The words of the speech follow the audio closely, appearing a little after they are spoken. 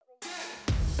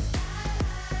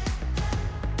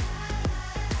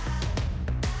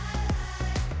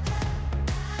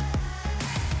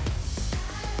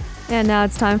And now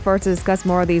it's time for us to discuss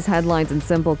more of these headlines and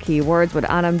simple keywords with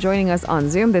Adam joining us on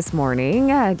Zoom this morning.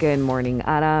 Good morning,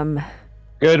 Adam.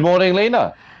 Good morning,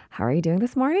 Lena. How are you doing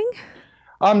this morning?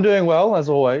 I'm doing well, as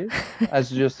always.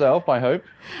 As yourself, I hope.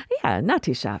 Yeah, not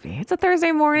too shabby. It's a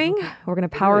Thursday morning. We're going to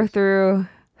power through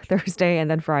Thursday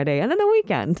and then Friday and then the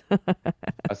weekend.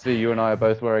 I see you and I are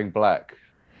both wearing black.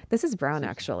 This is brown,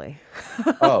 actually.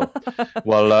 Oh,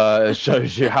 well, it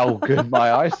shows you how good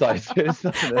my eyesight is,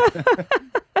 doesn't it?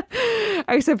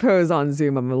 I suppose on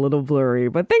Zoom I'm a little blurry,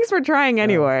 but thanks for trying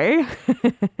anyway.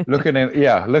 Looking at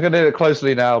it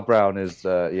closely now, brown is,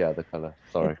 the color.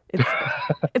 Sorry.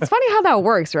 It's funny how that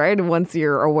works, right? Once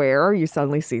you're aware, you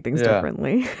suddenly see things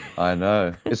differently. I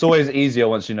know. It's always easier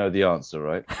once you know the answer,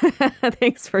 right?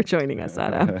 Thanks for joining us,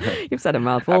 Adam. You've said a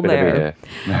mouthful Happy there. to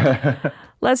be here.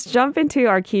 Let's jump into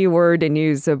our keyword and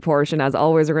news portion. As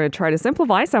always, we're going to try to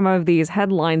simplify some of these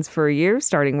headlines for you,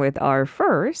 starting with our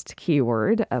first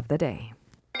keyword of the day.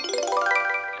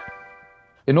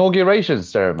 Inauguration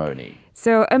ceremony.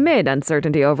 So, amid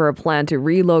uncertainty over a plan to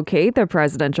relocate the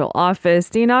presidential office,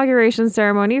 the inauguration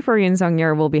ceremony for Yoon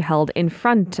Suk-yeol will be held in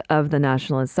front of the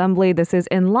National Assembly. This is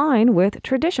in line with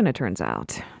tradition, it turns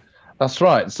out. That's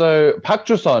right. So Park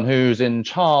Joo-sun, who's in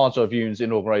charge of Yoon's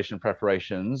inauguration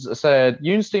preparations, said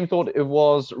Yoon's team thought it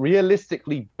was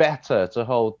realistically better to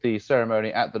hold the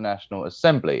ceremony at the National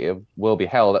Assembly. It will be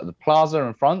held at the plaza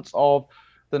in front of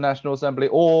the National Assembly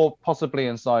or possibly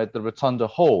inside the Rotunda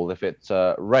Hall if it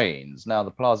rains. Now,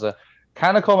 the plaza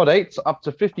can accommodate up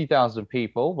to 50,000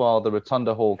 people, while the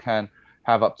Rotunda Hall can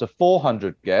have up to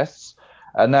 400 guests.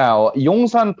 Now,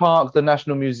 Yongsan Park, the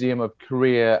National Museum of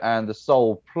Korea, and the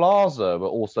Seoul Plaza were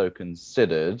also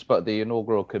considered, but the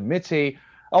inaugural committee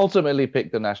ultimately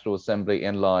picked the National Assembly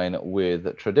in line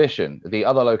with tradition. The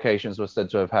other locations were said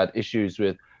to have had issues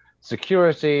with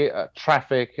security,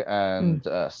 traffic, and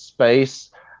space.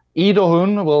 Lee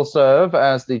Do-hun will serve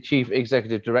as the chief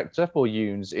executive director for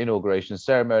Yoon's inauguration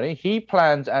ceremony. He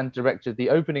planned and directed the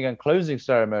opening and closing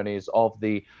ceremonies of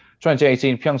the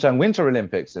 2018 Pyeongchang Winter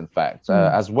Olympics, in fact,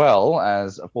 as well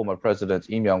as former President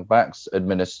Lee Myung-bak's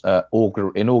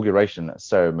inauguration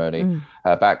ceremony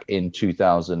back in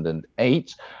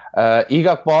 2008. Lee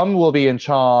Gak-bum will be in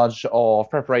charge of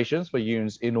preparations for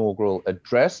Yoon's inaugural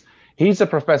address. He's a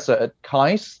professor at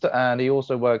KAIST, and he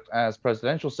also worked as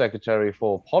presidential secretary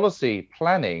for policy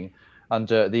planning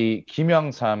under the Kim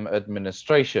Young-sam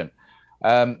administration.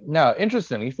 Now,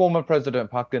 interestingly, former President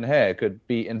Park Geun-hye could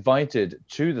be invited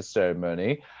to the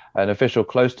ceremony. An official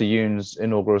close to Yoon's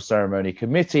inaugural ceremony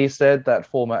committee said that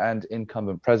former and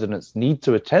incumbent presidents need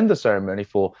to attend the ceremony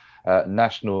for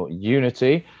national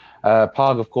unity. Park,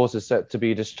 of course, is set to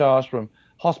be discharged from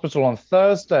hospital on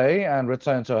Thursday and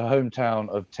return to her hometown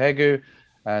of Daegu.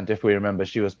 And if we remember,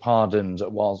 she was pardoned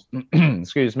while,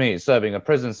 serving a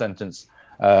prison sentence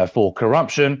for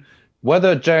corruption.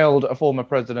 Whether jailed former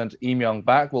President Lee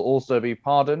Myung-bak will also be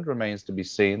pardoned remains to be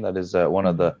seen. That is one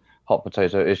of the hot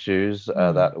potato issues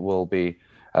that will be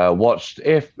watched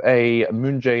if a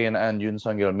Moon Jae-in and Yoon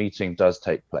Suk-yeol meeting does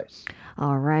take place.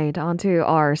 All right, on to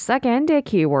our second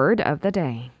keyword of the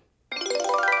day.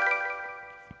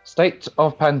 State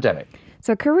of pandemic.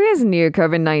 So Korea's new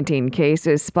COVID-19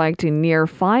 cases spiked to near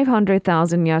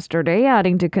 500,000 yesterday,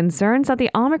 adding to concerns that the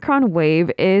Omicron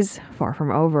wave is far from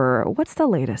over. What's the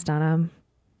latest, Adam?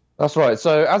 That's right.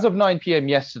 So as of 9 p.m.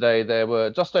 yesterday, there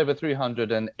were just over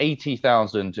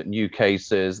 380,000 new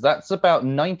cases. That's about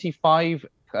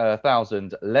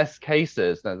 95,000 less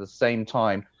cases than at the same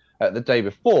time the day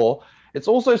before. It's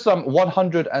also some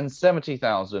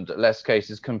 170,000 less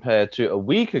cases compared to a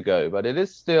week ago, but it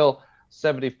is still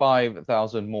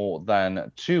 75,000 more than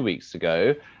 2 weeks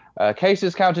ago.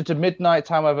 Cases counted to midnight,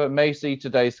 however, may see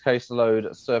today's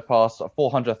caseload surpass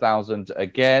 400,000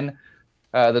 again.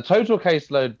 The total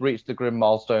caseload breached the grim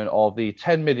milestone of the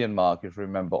 10 million mark, if you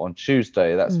remember, on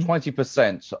Tuesday. That's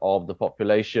 20% of the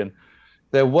population.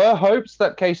 There were hopes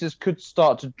that cases could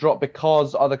start to drop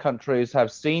because other countries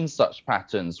have seen such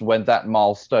patterns when that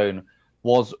milestone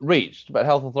was reached. But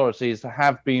health authorities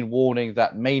have been warning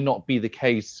that may not be the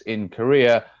case in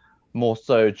Korea, more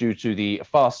so due to the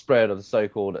fast spread of the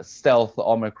so-called stealth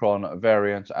Omicron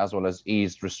variant, as well as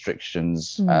eased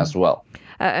restrictions as well.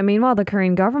 Meanwhile, the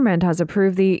Korean government has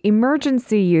approved the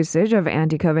emergency usage of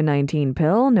anti-COVID-19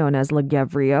 pill known as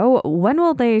Lagevrio. When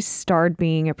will they start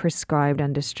being prescribed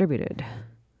and distributed?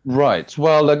 Right.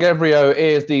 Well, Lagevrio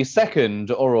is the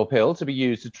second oral pill to be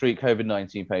used to treat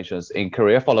COVID-19 patients in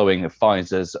Korea following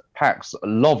Pfizer's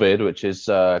Paxlovid, which is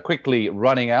quickly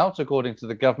running out, according to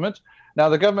the government. Now,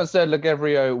 the government said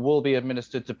Lagevrio will be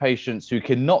administered to patients who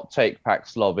cannot take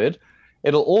Paxlovid.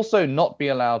 It'll also not be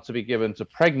allowed to be given to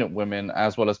pregnant women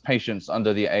as well as patients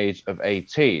under the age of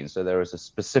 18. So there is a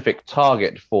specific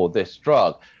target for this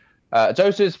drug.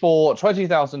 Doses for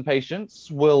 20,000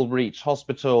 patients will reach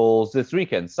hospitals this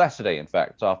weekend, Saturday, in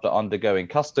fact, after undergoing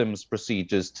customs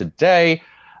procedures today.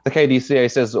 The KDCA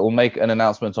says it will make an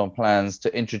announcement on plans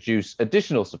to introduce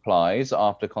additional supplies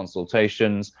after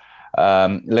consultations.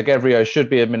 Lagevrio should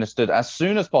be administered as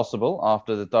soon as possible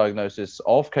after the diagnosis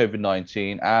of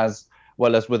COVID-19, as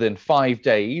well as within 5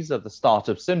 days of the start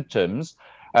of symptoms.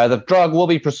 The drug will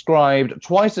be prescribed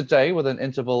twice a day with an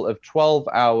interval of 12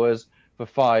 hours for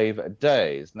 5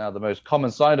 days. Now, the most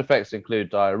common side effects include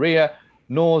diarrhea,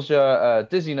 nausea,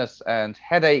 dizziness, and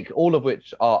headache, all of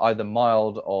which are either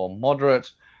mild or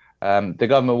moderate. The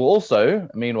government will also,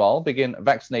 meanwhile, begin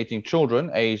vaccinating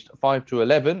children aged 5 to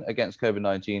 11 against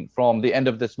COVID-19 from the end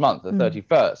of this month, the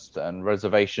 31st, and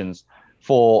reservations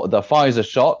for the Pfizer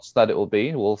shots that it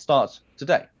will start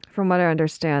today. From what I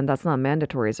understand, that's not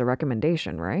mandatory, it's a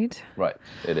recommendation, right? Right,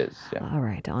 it is, yeah. All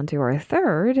right, on to our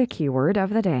third keyword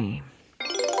of the day.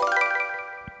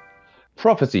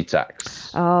 Property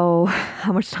tax. Oh,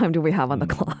 how much time do we have on the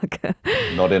clock?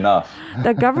 Not enough.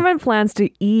 The government plans to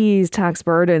ease tax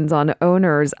burdens on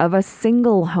owners of a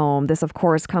single home. This, of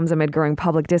course, comes amid growing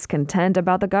public discontent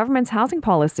about the government's housing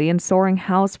policy and soaring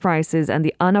house prices and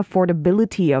the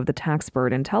unaffordability of the tax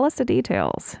burden. Tell us the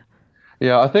details.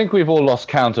 Yeah, I think we've all lost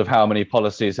count of how many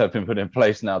policies have been put in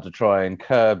place now to try and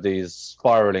curb these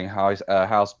spiraling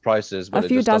house prices. But a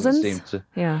few dozens?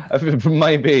 Yeah.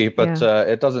 Maybe, but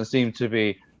it doesn't seem to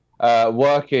be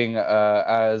working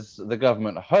as the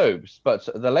government hopes. But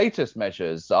the latest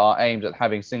measures are aimed at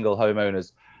having single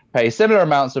homeowners pay similar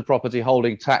amounts of property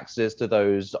holding taxes to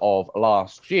those of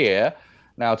last year.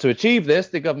 Now, to achieve this,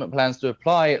 the government plans to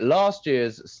apply last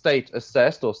year's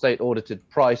state-assessed or state-audited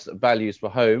price values for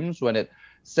homes when it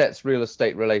sets real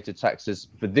estate-related taxes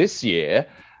for this year.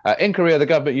 In Korea, the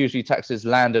government usually taxes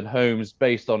land and homes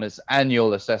based on its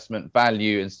annual assessment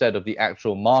value instead of the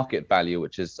actual market value,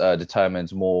 which is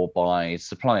determined more by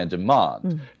supply and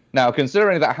demand. Now,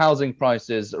 considering that housing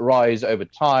prices rise over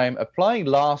time, applying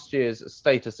last year's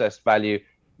state-assessed value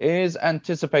is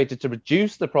anticipated to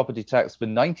reduce the property tax for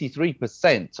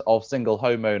 93% of single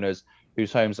homeowners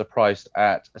whose homes are priced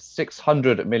at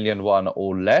 600 million won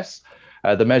or less.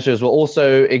 The measures will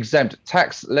also exempt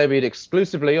tax levied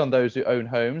exclusively on those who own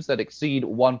homes that exceed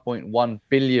 1.1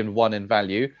 billion won in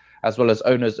value, as well as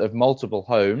owners of multiple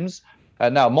homes.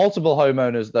 Now, multiple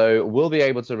homeowners, though, will be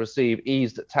able to receive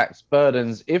eased tax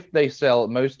burdens if they sell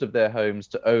most of their homes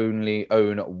to only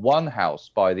own one house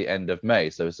by the end of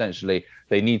May. So essentially,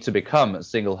 they need to become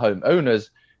single home owners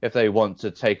if they want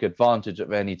to take advantage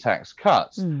of any tax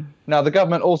cuts. Now, the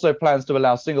government also plans to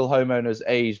allow single homeowners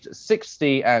aged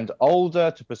 60 and older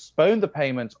to postpone the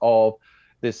payment of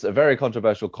this very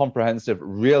controversial comprehensive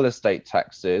real estate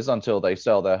taxes until they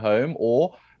sell their home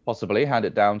or possibly hand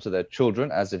it down to their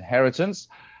children as inheritance.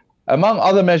 Among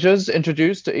other measures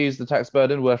introduced to ease the tax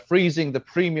burden were freezing the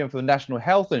premium for national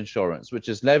health insurance, which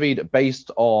is levied based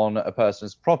on a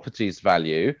person's property's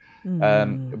value.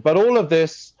 But all of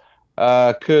this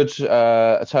could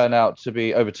turn out to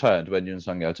be overturned when Yoon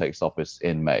Suk-yeol takes office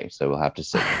in May. So we'll have to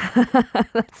see.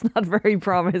 That's not very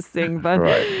promising, but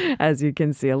as you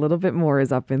can see, a little bit more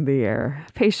is up in the air.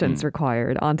 Patience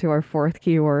required. On to our fourth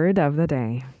keyword of the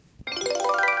day.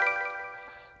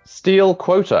 Steel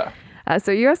quota.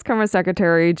 So U.S. Commerce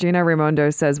Secretary Gina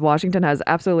Raimondo says Washington has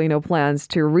absolutely no plans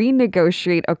to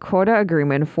renegotiate a quota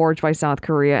agreement forged by South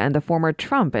Korea and the former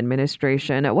Trump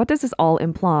administration. What does this all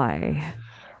imply?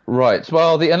 Right.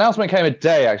 Well, the announcement came a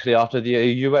day, actually, after the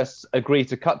U.S. agreed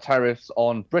to cut tariffs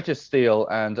on British steel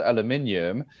and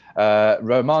aluminium.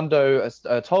 Raimondo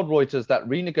told Reuters that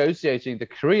renegotiating the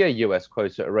Korea-U.S.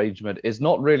 quota arrangement is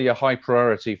not really a high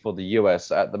priority for the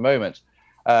U.S. at the moment.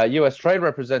 U.S. Trade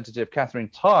Representative Catherine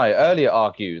Tai earlier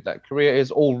argued that Korea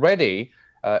is already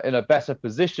in a better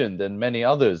position than many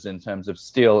others in terms of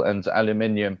steel and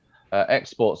aluminium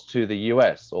exports to the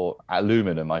U.S., or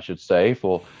aluminum, I should say,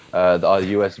 for our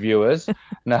U.S. viewers.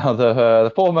 Now,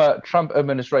 the former Trump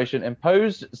administration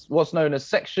imposed what's known as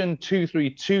Section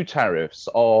 232 tariffs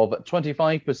of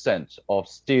 25% of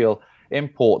steel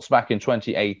imports back in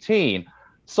 2018.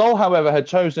 Seoul, however, had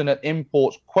chosen an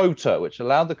import quota, which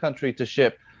allowed the country to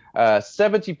ship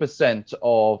 70%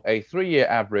 of a 3-year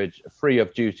average free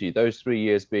of duty, those 3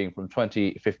 years being from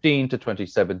 2015 to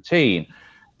 2017.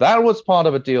 That was part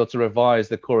of a deal to revise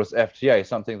the KORUS FTA,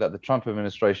 something that the Trump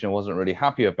administration wasn't really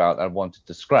happy about and wanted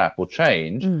to scrap or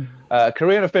change.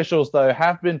 Korean officials, though,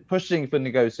 have been pushing for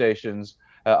negotiations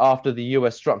after the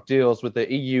US struck deals with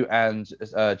the EU and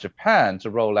Japan to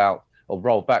roll out or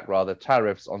rolled back rather,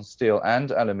 tariffs on steel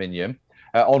and aluminium.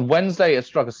 On Wednesday, it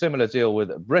struck a similar deal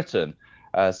with Britain.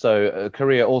 So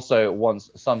Korea also wants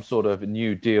some sort of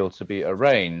new deal to be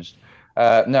arranged.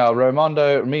 Now,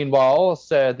 Raimondo, meanwhile,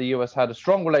 said the US had a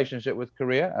strong relationship with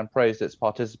Korea and praised its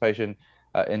participation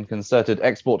in concerted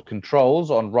export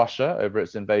controls on Russia over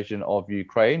its invasion of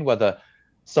Ukraine. Whether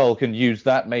Seoul can use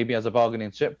that maybe as a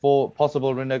bargaining chip for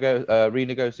possible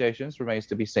renegotiations remains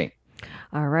to be seen.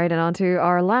 All right, and on to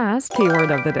our last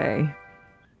keyword of the day.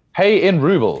 Pay in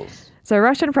rubles. So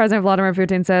Russian President Vladimir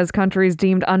Putin says countries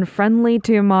deemed unfriendly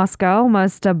to Moscow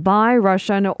must buy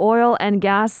Russian oil and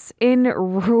gas in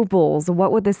rubles.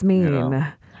 What would this mean?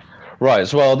 Yeah.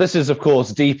 Right. Well, this is, of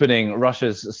course, deepening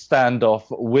Russia's standoff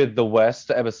with the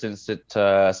West ever since it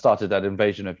started that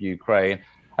invasion of Ukraine.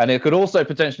 And it could also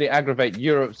potentially aggravate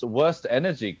Europe's worst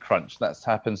energy crunch that's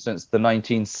happened since the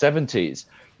 1970s.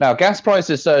 Now, gas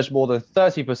prices surged more than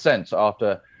 30%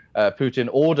 after Putin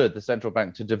ordered the central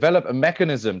bank to develop a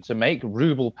mechanism to make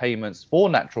ruble payments for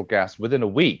natural gas within a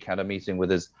week at a meeting with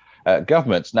his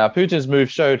government. Now, Putin's move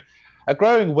showed a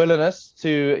growing willingness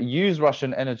to use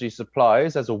Russian energy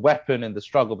supplies as a weapon in the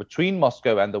struggle between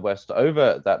Moscow and the West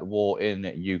over that war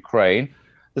in Ukraine.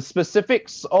 The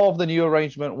specifics of the new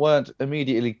arrangement weren't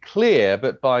immediately clear,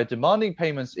 but by demanding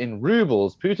payments in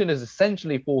rubles, Putin is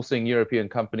essentially forcing European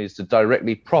companies to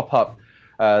directly prop up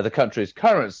the country's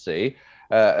currency.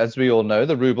 As we all know,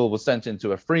 the ruble was sent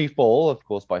into a free fall, of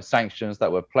course, by sanctions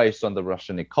that were placed on the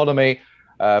Russian economy.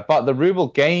 But the ruble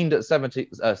gained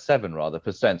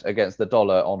 77% against the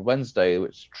dollar on Wednesday,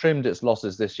 which trimmed its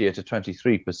losses this year to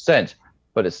 23%.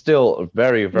 But it's still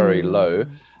very, very low.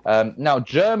 Now,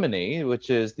 Germany, which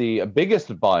is the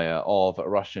biggest buyer of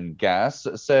Russian gas,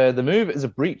 said the move is a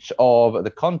breach of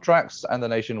the contracts and the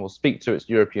nation will speak to its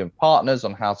European partners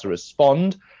on how to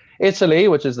respond. Italy,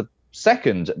 which is the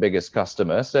second biggest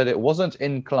customer, said it wasn't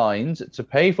inclined to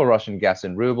pay for Russian gas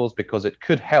in rubles because it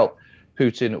could help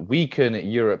Putin weaken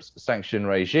Europe's sanction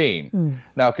regime.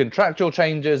 Now, contractual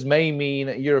changes may mean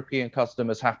European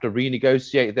customers have to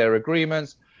renegotiate their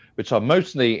agreements, which are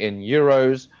mostly in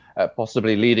euros,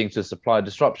 possibly leading to supply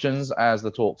disruptions as the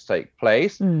talks take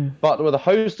place. But with a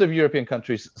host of European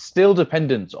countries still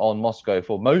dependent on Moscow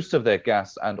for most of their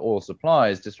gas and oil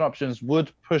supplies, disruptions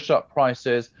would push up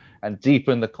prices and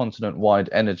deepen the continent-wide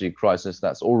energy crisis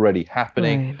that's already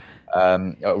happening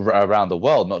around the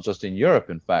world, not just in Europe,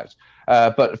 in fact.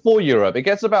 But for Europe, it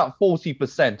gets about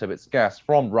 40% of its gas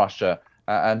from Russia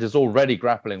and is already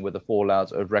grappling with the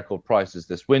fallout of record prices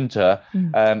this winter.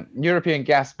 European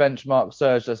gas benchmark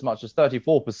surged as much as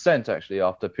 34% actually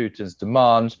after Putin's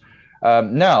demand.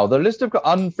 Now, the list of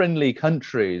unfriendly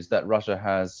countries that Russia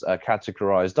has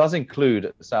categorized does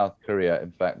include South Korea,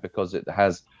 in fact, because it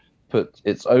has put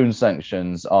its own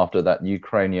sanctions after that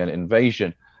Ukrainian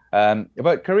invasion.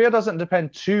 But Korea doesn't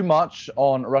depend too much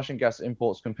on Russian gas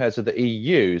imports compared to the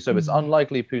EU, so it's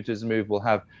unlikely Putin's move will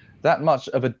have that much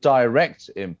of a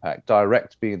direct impact,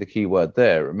 direct being the key word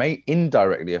there. It may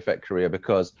indirectly affect Korea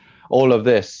because all of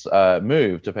this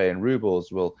move to pay in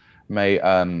rubles may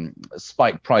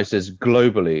spike prices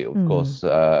globally, of course,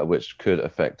 which could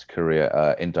affect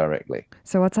Korea indirectly.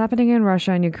 So what's happening in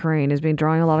Russia and Ukraine has been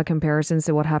drawing a lot of comparisons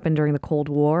to what happened during the Cold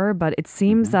War, but it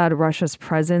seems that Russia's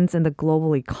presence in the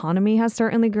global economy has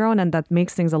certainly grown, and that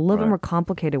makes things a little bit more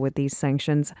complicated with these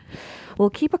sanctions. We'll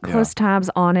keep a close tabs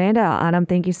on it. Adam,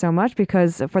 thank you so much,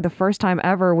 because for the first time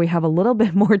ever, we have a little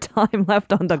bit more time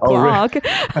left on the clock.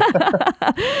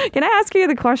 Really? Can I ask you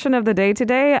the question of the day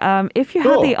today? If you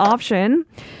had the option,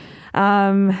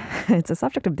 it's a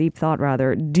subject of deep thought,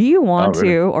 rather. Do you want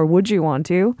to, or would you want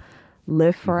to,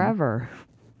 live forever?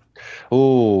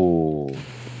 Ooh.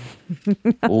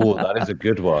 Ooh, that is a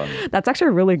good one. That's actually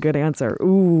a really good answer.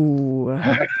 Ooh.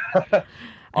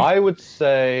 I would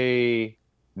say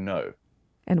no.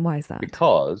 And why is that?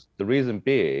 Because the reason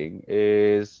being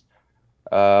is,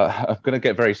 I'm going to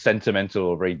get very sentimental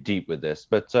or very deep with this,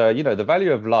 but, the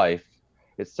value of life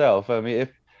itself, I mean, if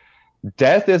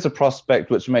death is a prospect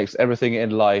which makes everything in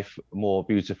life more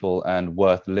beautiful and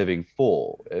worth living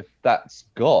for, if that's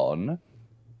gone,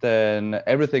 then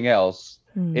everything else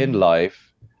in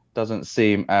life doesn't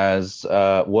seem as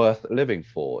worth living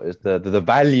for. Is the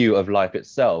value of life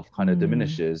itself kind of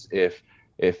diminishes if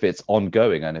it's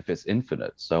ongoing and if it's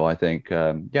infinite. So I think,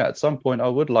 at some point I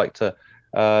would like to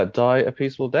die a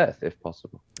peaceful death if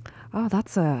possible. Oh,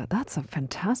 that's a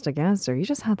fantastic answer. You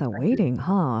just had that waiting,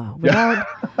 huh?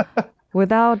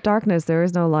 Without darkness, there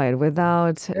is no light.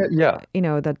 Without, Yeah,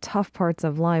 the tough parts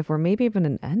of life, or maybe even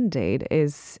an end date,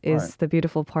 is right. the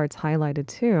beautiful parts highlighted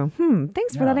too.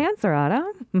 Thanks for that Yeah. answer, Adam.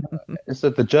 It's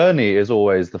that the journey is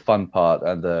always the fun part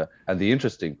and the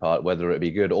interesting part, whether it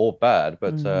be good or bad.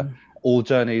 But all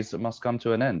journeys must come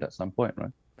to an end at some point,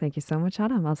 right? Thank you so much,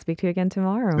 Adam. I'll speak to you again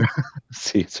tomorrow.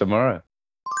 See you tomorrow.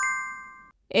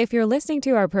 If you're listening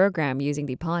to our program using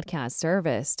the podcast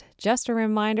service, just a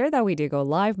reminder that we do go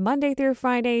live Monday through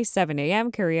Friday, 7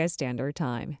 a.m. Korea Standard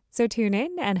Time. So tune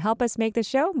in and help us make the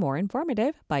show more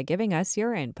informative by giving us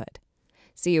your input.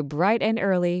 See you bright and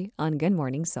early on Good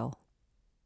Morning Seoul.